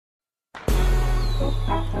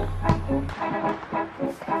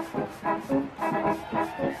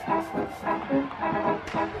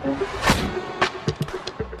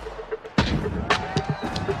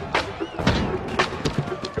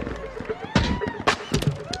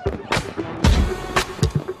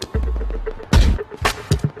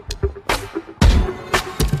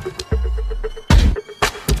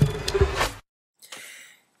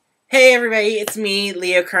Hey everybody, it's me,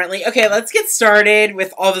 Leo, currently. Okay, let's get started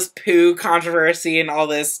with all this poo controversy and all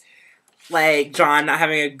this, like, John not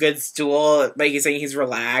having a good stool. Like, he's saying he's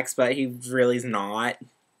relaxed, but he really is not.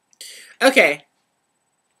 Okay.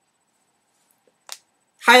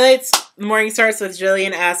 Highlights. The morning starts with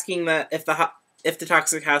Jillian asking if the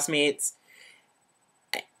toxic housemates,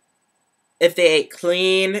 if they ate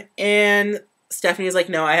clean, and Stephanie's like,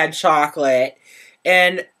 no, I had chocolate.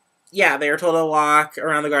 And yeah, they were told to walk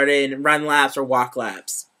around the garden, run laps, or walk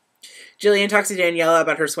laps. Jillian talks to Daniela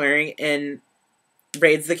about her swearing and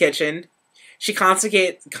raids the kitchen. She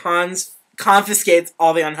confiscates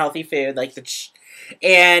all the unhealthy food, like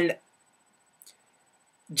and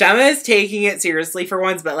Gemma is taking it seriously for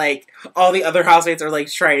once, but like all the other housemates are like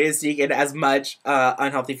trying to sneak in as much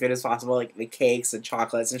unhealthy food as possible, like the cakes and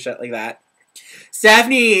chocolates and shit like that.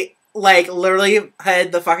 Stephanie, like, literally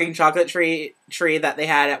hid the fucking chocolate tree that they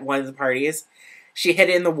had at one of the parties. She hid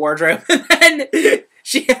it in the wardrobe, and then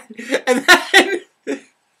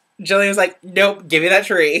Jillian was like, nope, give me that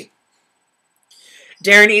tree.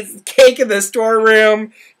 Darren eats cake in the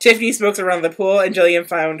storeroom. Tiffany smokes around the pool, and Jillian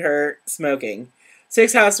found her smoking.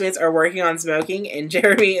 6 housemates are working on smoking, and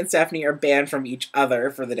Jeremy and Stephanie are banned from each other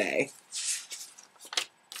for the day.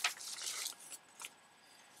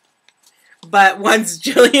 But once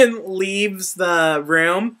Jillian leaves the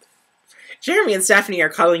room, Jeremy and Stephanie are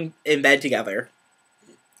cuddling in bed together.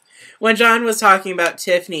 When John was talking about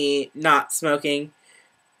Tiffany not smoking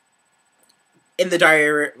in the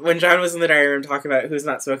diary room, when John was in the diary room talking about who's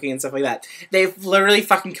not smoking and stuff like that, they've literally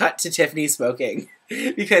fucking cut to Tiffany smoking.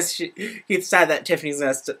 Because he said that Tiffany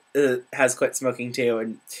has quit smoking too,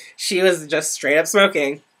 and she was just straight up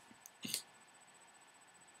smoking.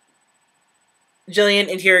 Jillian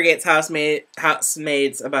interrogates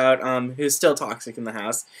housemates about who's still toxic in the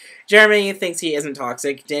house. Jeremy thinks he isn't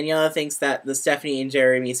toxic. Daniela thinks that the Stephanie and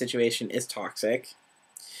Jeremy situation is toxic.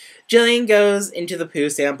 Jillian goes into the poo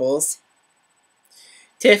samples.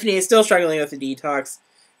 Tiffany is still struggling with the detox.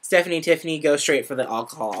 Stephanie and Tiffany go straight for the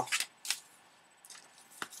alcohol.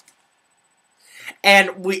 And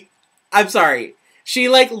I'm sorry. She,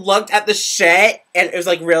 like, looked at the shit, and it was,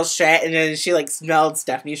 like, real shit, and then she, like, smelled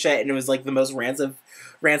Stephanie's shit, and it was, like, the most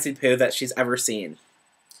rancid poo that she's ever seen.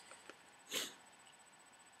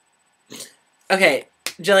 Okay,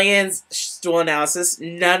 Jillian's stool analysis.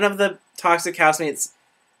 None of the toxic housemates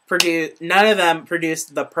none of them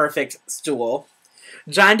produced the perfect stool.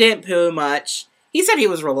 John didn't poo much. He said he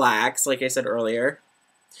was relaxed, like I said earlier.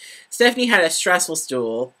 Stephanie had a stressful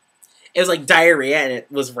stool. It was like diarrhea, and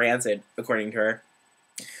it was rancid, according to her.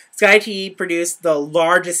 Sky T produced the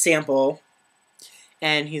largest sample,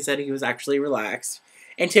 and he said he was actually relaxed.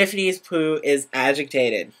 And Tiffany's poo is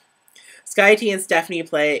agitated. Sky T and Stephanie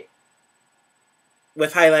play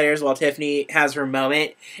with highlighters while Tiffany has her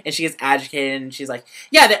moment, and she gets agitated, and she's like,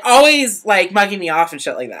 yeah, they're always, like, mugging me off and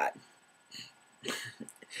shit like that.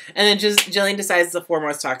 And then Jillian decides the 4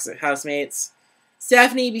 most toxic housemates.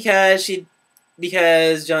 Stephanie, because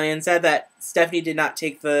Jillian said that Stephanie did not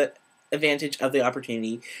take the advantage of the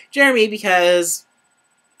opportunity. Jeremy, because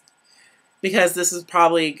this is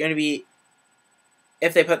probably going to be,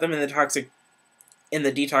 if they put them in the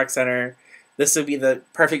detox center, this would be the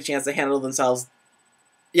perfect chance to handle themselves.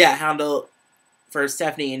 Yeah, for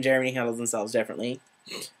Stephanie and Jeremy handle themselves differently.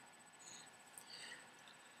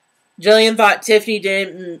 Jillian thought Tiffany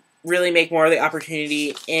didn't really make more of the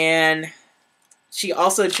opportunity, and she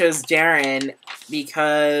also chose Darren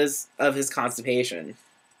because of his constipation.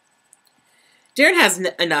 Darren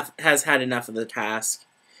has had enough of the task.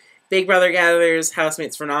 Big Brother gathers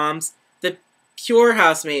housemates for noms. The pure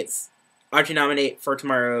housemates are to nominate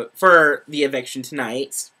for the eviction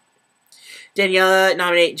tonight. Daniela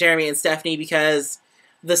nominate Jeremy and Stephanie because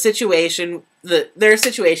their situation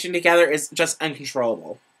together is just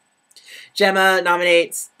uncontrollable. Gemma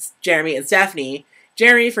nominates Jeremy and Stephanie.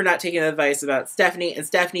 Jeremy for not taking advice about Stephanie,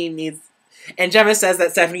 and Gemma says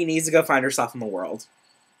that Stephanie needs to go find herself in the world.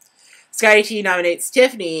 Scotty T nominates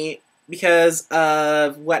Tiffany because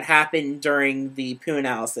of what happened during the poo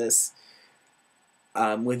analysis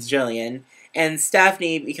with Jillian, and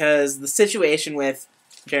Stephanie because the situation with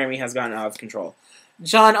Jeremy has gotten out of control.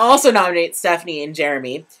 John also nominates Stephanie and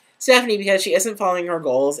Jeremy. Stephanie because she isn't following her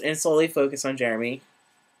goals and is solely focused on Jeremy.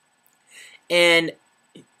 and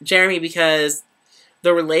Jeremy because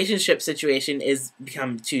the relationship situation is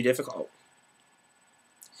become too difficult.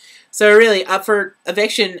 So really, up for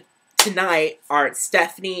eviction tonight are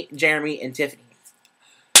Stephanie, Jeremy, and Tiffany.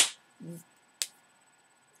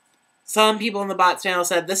 Some people in the bots panel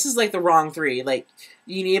said this is like the wrong three. Like,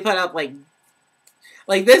 you need to put up like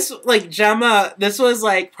this, like Gemma. This was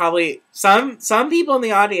like probably some people in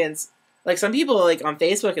the audience, like some people like on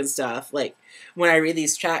Facebook and stuff. Like when I read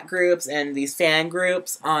these chat groups and these fan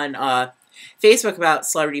groups on Facebook about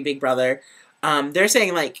Celebrity Big Brother, they're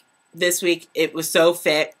saying like this week it was so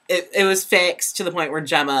it was fixed to the point where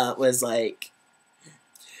Gemma was like,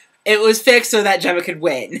 it was fixed so that Gemma could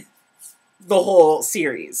win the whole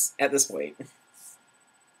series at this point.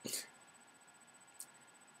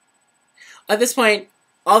 At this point,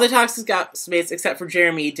 all the toxic housemates except for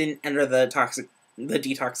Jeremy didn't enter the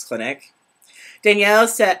detox clinic. Danielle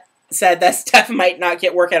said that Steph might not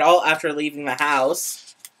get work at all after leaving the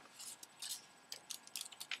house.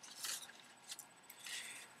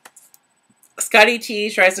 Scotty T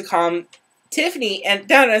tries to calm Tiffany and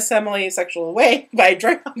down in a semi-sexual way by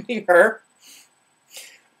dry humping her.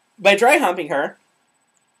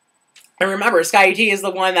 And remember, Scotty T is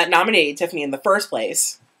the one that nominated Tiffany in the first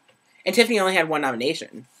place. And Tiffany only had one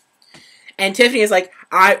nomination. And Tiffany is like,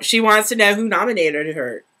 she wants to know who nominated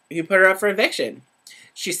her, who put her up for eviction.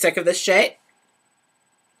 She's sick of this shit.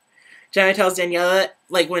 Jenna tells Daniela,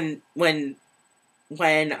 like, when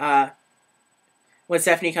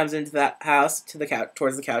Stephanie comes into the house,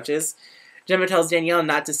 towards the couches, Gemma tells Daniela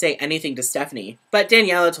not to say anything to Stephanie. But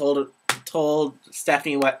Daniela told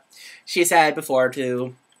Stephanie what she said before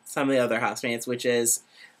to some of the other housemates, which is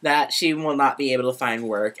that she will not be able to find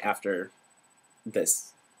work after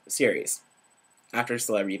this series, after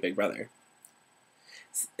Celebrity Big Brother.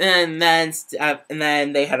 And then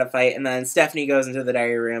they had a fight, and then Stephanie goes into the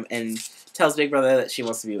diary room and tells Big Brother that she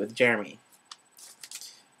wants to be with Jeremy.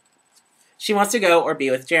 She wants to go or be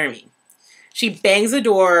with Jeremy. She bangs the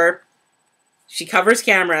door, she covers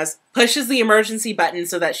cameras, pushes the emergency button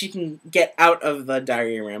so that she can get out of the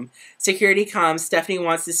diary room. Security comes, Stephanie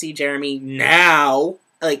wants to see Jeremy now.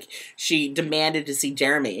 Like, she demanded to see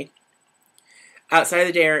Jeremy. Outside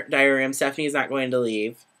the diary room, Stephanie is not going to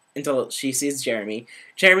leave until she sees Jeremy.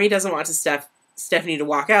 Jeremy doesn't want Stephanie to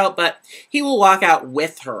walk out, but he will walk out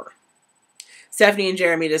with her. Stephanie and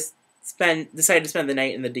Jeremy decide to spend the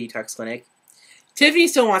night in the detox clinic. Tiffany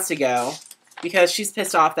still wants to go because she's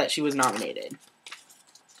pissed off that she was nominated.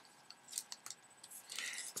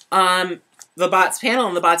 The bots panel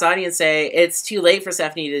and the bots audience say it's too late for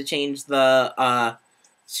Stephanie to change the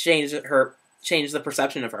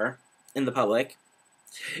perception of her in the public.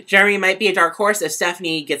 Jeremy might be a dark horse if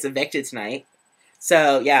Stephanie gets evicted tonight.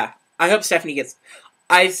 So, yeah. I hope Stephanie gets...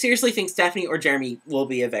 I seriously think Stephanie or Jeremy will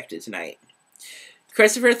be evicted tonight.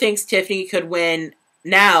 Christopher thinks Tiffany could win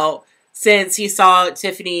now since he saw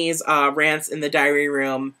Tiffany's rants in the diary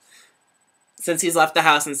room. Since he's left the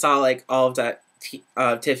house and saw, like, all of that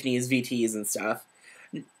Tiffany's VTs and stuff.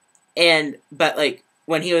 But, like,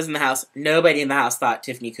 when he was in the house, nobody in the house thought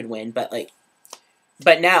Tiffany could win. But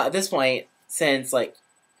now, at this point, since, like,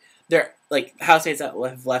 they're, like, housemates that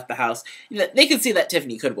have left the house, they could see that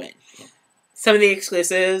Tiffany could win. Some of the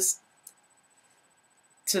exclusives.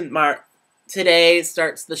 Today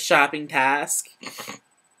starts the shopping task.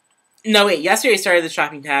 No, wait, yesterday started the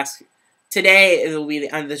shopping task. Today it will be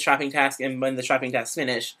the end of the shopping task, and when the shopping task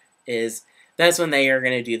finish that's when they are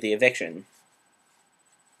going to do the eviction.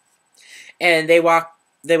 And they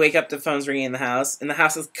wake up to phones ringing in the house, and the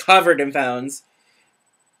house is covered in phones.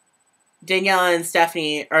 Daniela and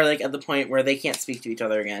Stephanie are, like, at the point where they can't speak to each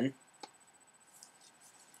other again.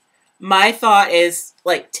 My thought is,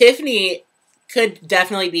 like, Tiffany could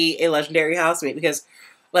definitely be a legendary housemate because,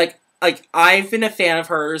 like, I've been a fan of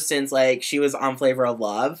hers since, like, she was on Flavor of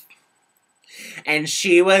Love. And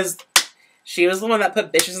she was the one that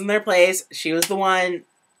put bitches in their place. She was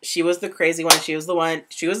the crazy one. She was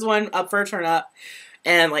the one up for a turn up.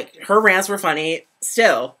 And, like, her rants were funny.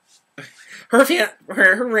 Still,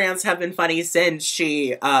 her rants have been funny since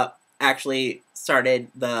she, actually started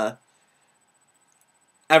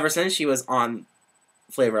ever since she was on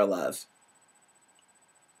Flavor of Love.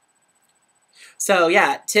 So,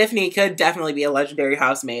 yeah, Tiffany could definitely be a legendary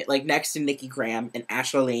housemate, like, next to Nikki Graham and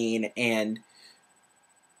Ashleen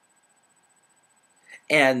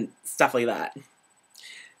and stuff like that.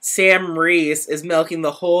 Sam Reese is milking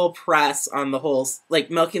the press on the whole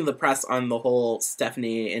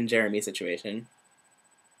Stephanie and Jeremy situation.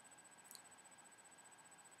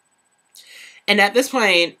 And at this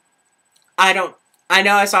point, I know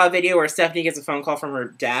I saw a video where Stephanie gets a phone call from her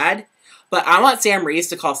dad, but I want Sam Reese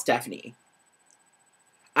to call Stephanie.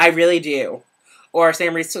 I really do. Or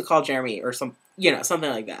Sam Reese to call Jeremy, or something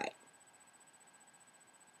like that.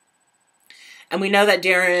 And we know that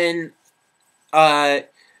Darren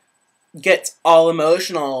gets all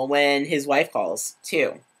emotional when his wife calls,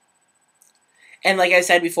 too. And like I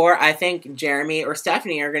said before, I think Jeremy or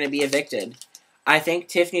Stephanie are going to be evicted. I think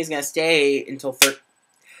Tiffany's going to stay until...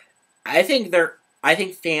 I think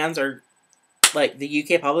fans are... Like, the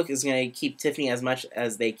UK public is going to keep Tiffany as much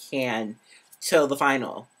as they can till the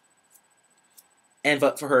final. And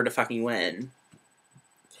vote for her to fucking win.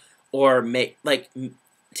 Or make... Like,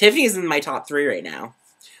 Tiffany's in my top 3 right now.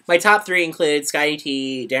 My top 3 include Scotty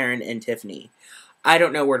T, Darren, and Tiffany. I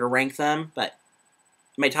don't know where to rank them, but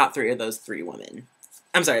my top 3 are those 3 women.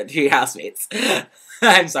 I'm sorry, 3 housemates.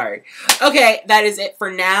 I'm sorry. Okay, that is it for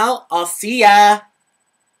now. I'll see ya!